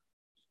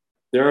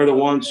 There are the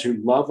ones who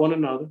love one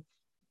another.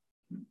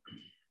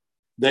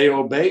 They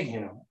obey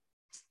him.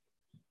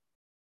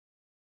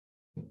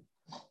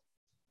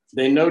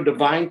 They know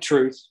divine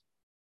truth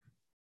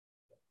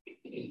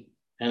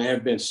and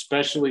have been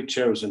specially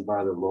chosen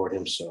by the Lord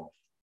himself.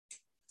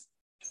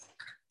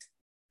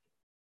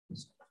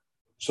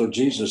 So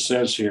Jesus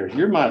says here,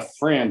 you're my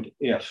friend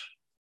if.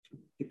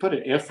 He put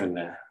an if in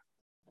there.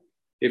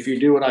 If you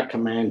do what I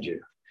command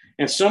you.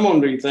 And someone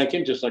will be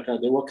thinking, just like I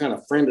did, what kind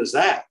of friend is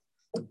that?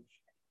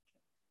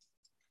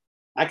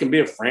 I can be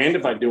a friend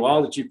if I do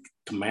all that you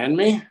command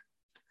me.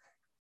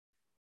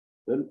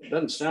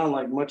 Doesn't sound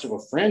like much of a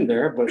friend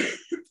there, but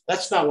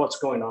that's not what's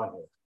going on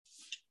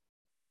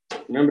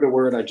here. Remember the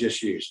word I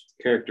just used,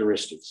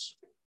 characteristics.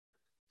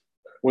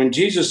 When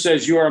Jesus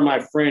says, you are my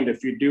friend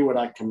if you do what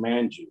I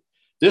command you,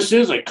 this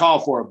is a call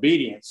for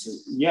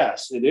obedience.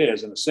 Yes, it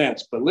is in a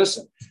sense. But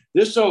listen,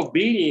 this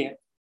obedience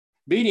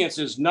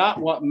is not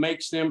what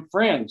makes them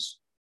friends.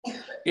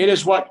 It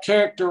is what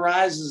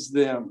characterizes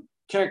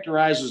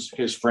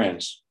his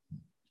friends.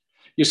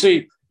 You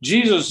see,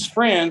 Jesus'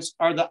 friends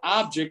are the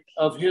object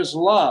of his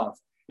love,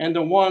 and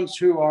the ones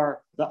who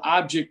are the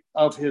object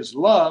of his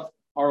love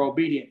are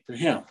obedient to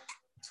him.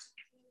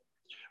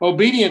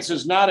 Obedience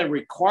is not a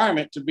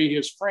requirement to be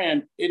his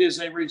friend. It is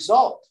a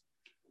result.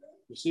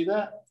 You see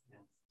that?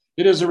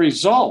 It is a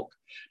result.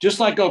 Just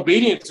like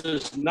obedience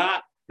is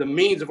not the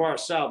means of our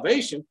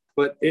salvation,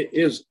 but it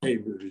is a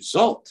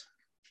result.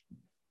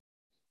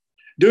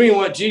 Doing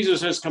what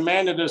Jesus has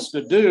commanded us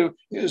to do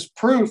is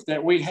proof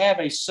that we have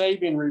a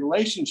saving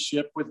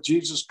relationship with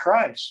Jesus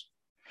Christ.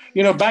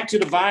 You know, back to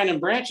the vine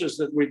and branches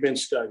that we've been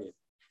studying.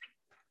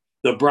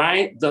 The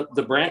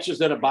branches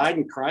that abide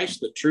in Christ,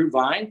 the true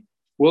vine,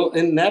 will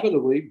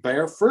inevitably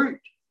bear fruit.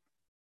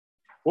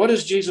 What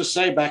does Jesus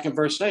say back in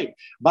verse 8?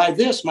 By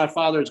this, my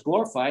Father is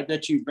glorified,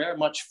 that you bear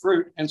much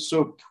fruit and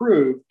so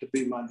prove to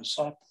be my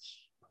disciples.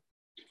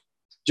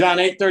 John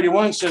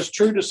 8:31 says,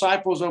 true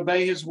disciples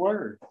obey his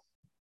word.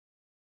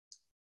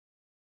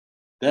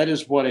 That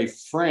is what a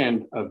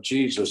friend of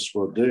Jesus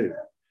will do.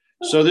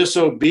 So this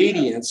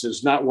obedience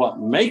is not what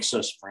makes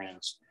us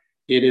friends.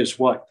 It is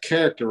what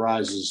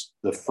characterizes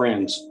the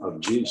friends of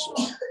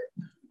Jesus.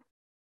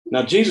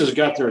 Now, Jesus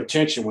got their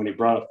attention when he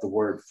brought up the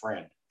word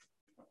friend.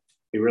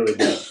 He really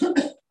did.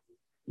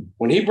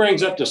 When he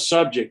brings up the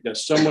subject that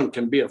someone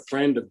can be a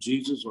friend of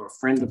Jesus or a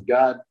friend of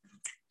God,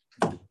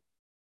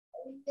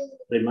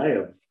 they may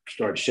have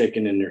started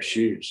shaking in their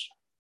shoes.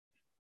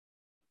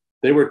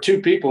 There were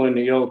two people in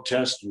the Old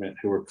Testament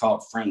who were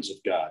called friends of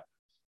God.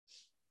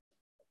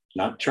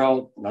 Not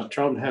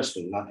Charlton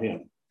Heston, not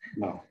him.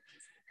 No.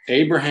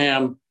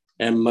 Abraham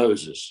and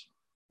Moses.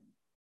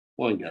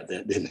 One got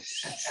that, didn't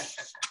he?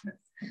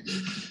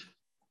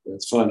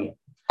 That's funny.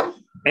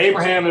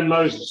 Abraham and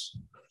Moses.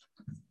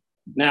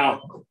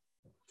 Now,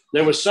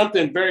 there was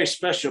something very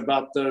special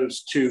about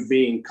those two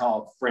being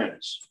called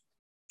friends,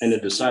 and the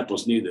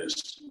disciples knew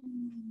this.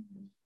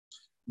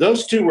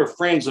 Those two were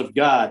friends of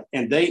God,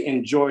 and they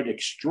enjoyed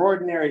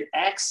extraordinary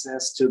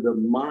access to the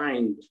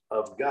mind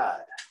of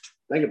God.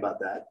 Think about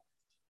that.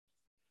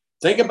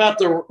 Think about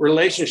the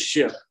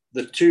relationship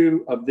the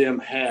two of them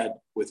had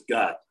with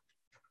God.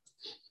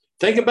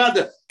 Think about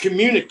the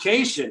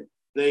communication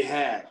they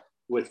had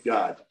with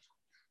God.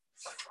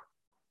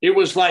 It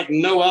was like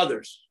no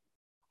others,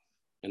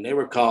 and they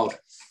were called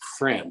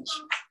friends.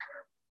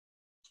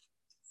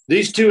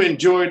 These two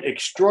enjoyed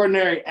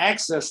extraordinary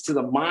access to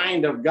the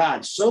mind of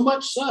God, so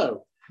much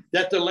so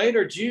that the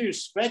later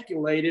Jews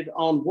speculated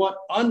on what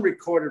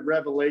unrecorded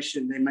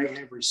revelation they may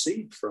have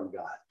received from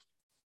God.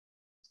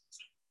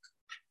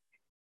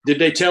 Did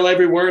they tell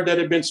every word that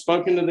had been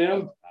spoken to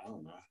them? I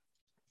don't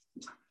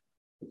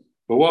know.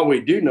 But what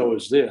we do know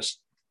is this: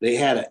 they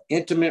had an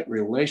intimate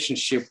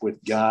relationship with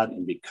God,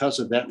 and because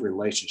of that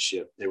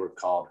relationship, they were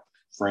called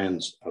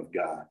friends of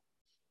God.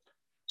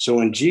 So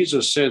when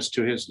Jesus says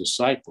to his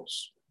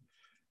disciples,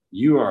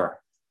 you are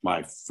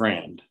my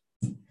friend,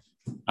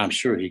 I'm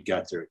sure he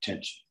got their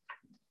attention.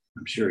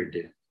 I'm sure he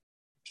did.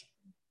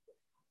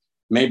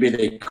 Maybe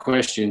they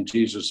questioned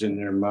Jesus in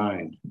their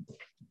mind.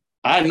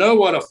 I know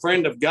what a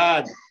friend of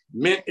God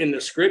meant in the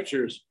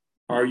scriptures.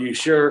 Are you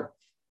sure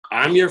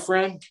I'm your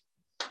friend?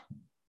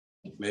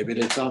 Maybe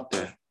they thought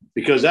that,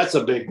 because that's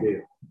a big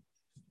deal.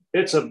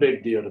 It's a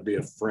big deal to be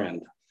a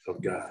friend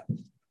of God.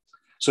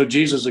 So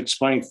Jesus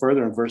explained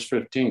further in verse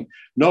 15,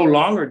 no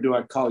longer do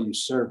I call you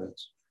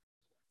servants,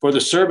 for the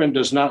servant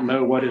does not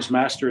know what his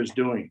master is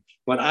doing.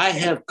 But I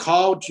have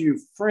called you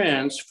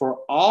friends, for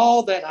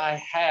all that I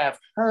have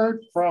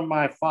heard from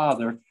my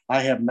Father,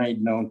 I have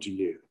made known to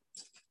you.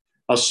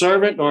 A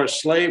servant or a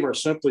slave are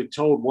simply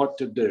told what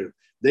to do.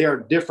 They are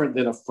different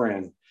than a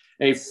friend.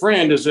 A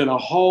friend is in a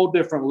whole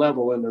different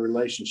level in the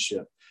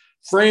relationship.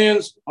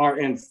 Friends are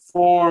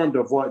informed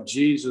of what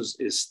Jesus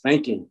is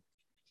thinking.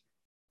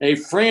 A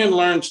friend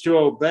learns to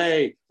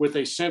obey with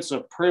a sense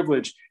of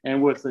privilege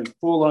and with a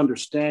full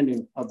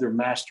understanding of their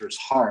master's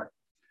heart.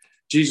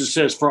 Jesus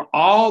says, for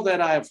all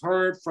that I have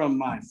heard from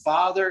my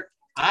Father,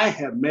 I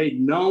have made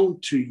known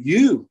to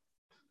you.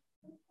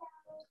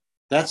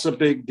 That's a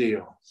big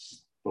deal.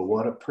 But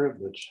what a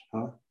privilege,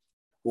 huh?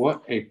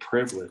 What a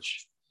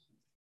privilege.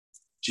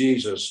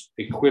 Jesus,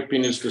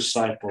 equipping his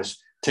disciples,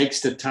 takes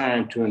the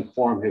time to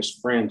inform his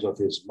friends of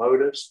his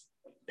motives,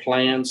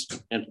 plans,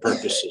 and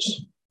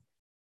purposes.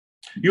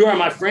 You are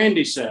my friend,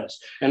 he says,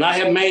 and I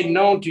have made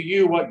known to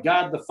you what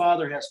God the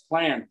Father has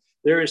planned.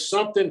 There is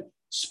something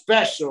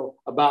special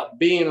about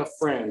being a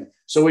friend.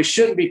 So we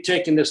shouldn't be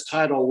taking this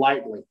title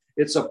lightly.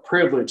 It's a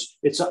privilege.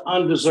 It's an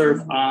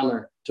undeserved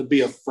honor to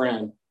be a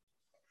friend.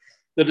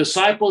 The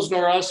disciples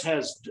nor us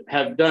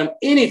have done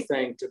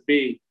anything to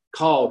be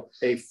called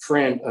a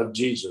friend of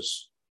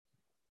Jesus.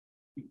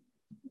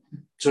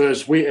 So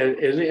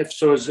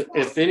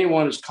if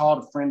anyone is called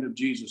a friend of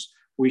Jesus,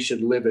 we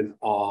should live in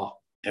awe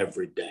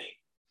every day.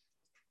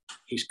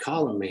 He's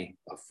calling me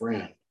a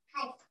friend.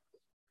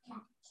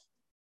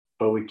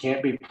 But we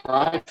can't be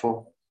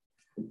prideful.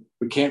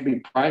 We can't be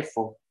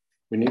prideful.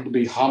 We need to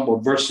be humble.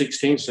 Verse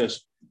 16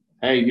 says,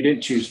 hey, you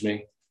didn't choose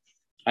me.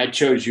 I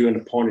chose you and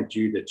appointed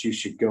you that you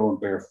should go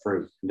and bear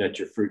fruit, and that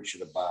your fruit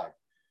should abide.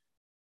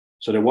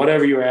 So that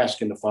whatever you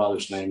ask in the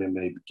Father's name, it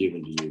may be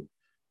given to you.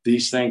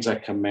 These things I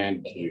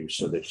command you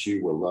so that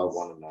you will love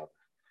one another.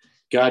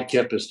 God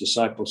kept his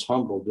disciples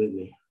humble, didn't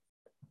he?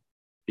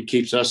 He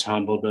keeps us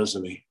humble,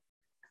 doesn't he?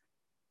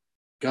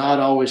 God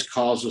always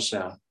calls us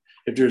out.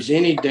 If there's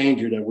any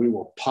danger that we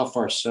will puff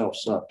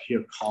ourselves up,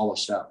 he'll call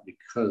us out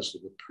because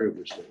of the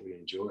privilege that we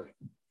enjoy.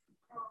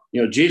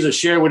 You know, Jesus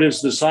shared with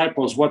his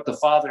disciples what the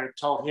Father had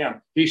told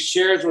him. He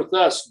shares with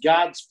us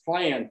God's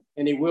plan,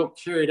 and he will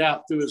carry it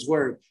out through his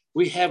word.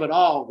 We have it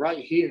all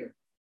right here.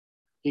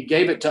 He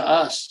gave it to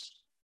us.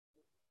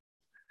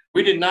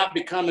 We did not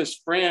become his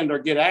friend or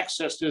get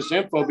access to his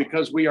info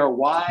because we are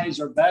wise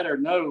or better,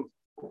 no,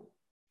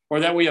 or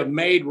that we have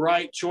made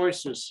right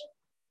choices.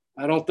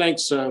 I don't think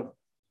so.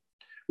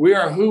 We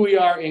are who we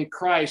are in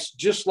Christ,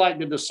 just like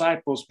the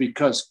disciples,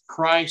 because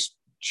Christ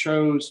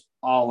chose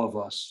all of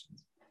us.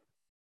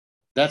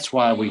 That's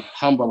why we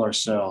humble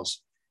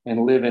ourselves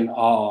and live in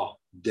awe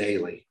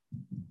daily.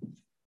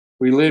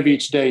 We live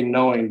each day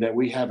knowing that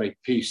we have a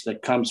peace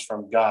that comes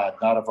from God,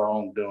 not of our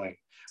own doing.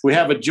 We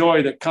have a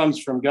joy that comes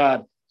from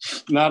God,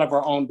 not of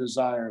our own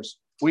desires.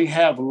 We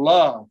have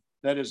love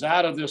that is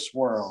out of this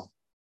world.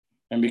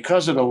 And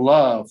because of the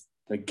love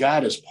that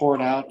God has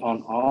poured out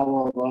on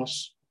all of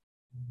us,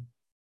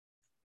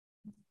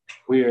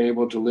 we are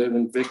able to live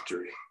in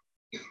victory.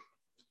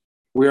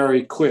 We are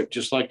equipped,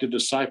 just like the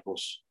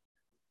disciples,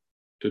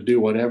 to do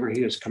whatever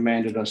he has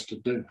commanded us to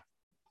do.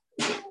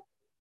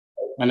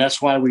 And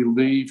that's why we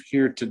leave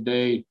here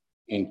today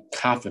in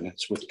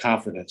confidence, with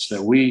confidence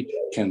that we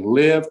can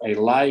live a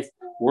life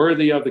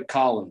worthy of the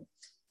calling.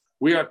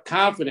 We are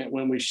confident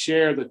when we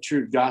share the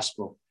true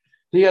gospel.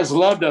 He has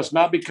loved us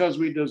not because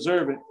we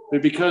deserve it,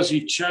 but because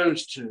he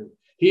chose to.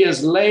 He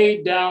has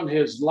laid down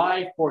his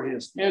life for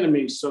his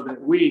enemies so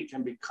that we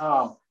can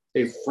become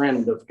a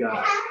friend of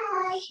God.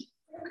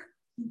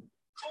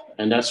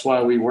 And that's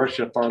why we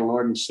worship our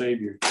Lord and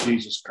Savior,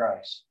 Jesus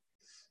Christ,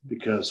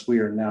 because we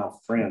are now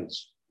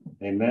friends.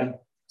 Amen.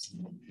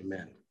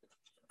 Amen.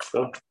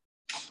 So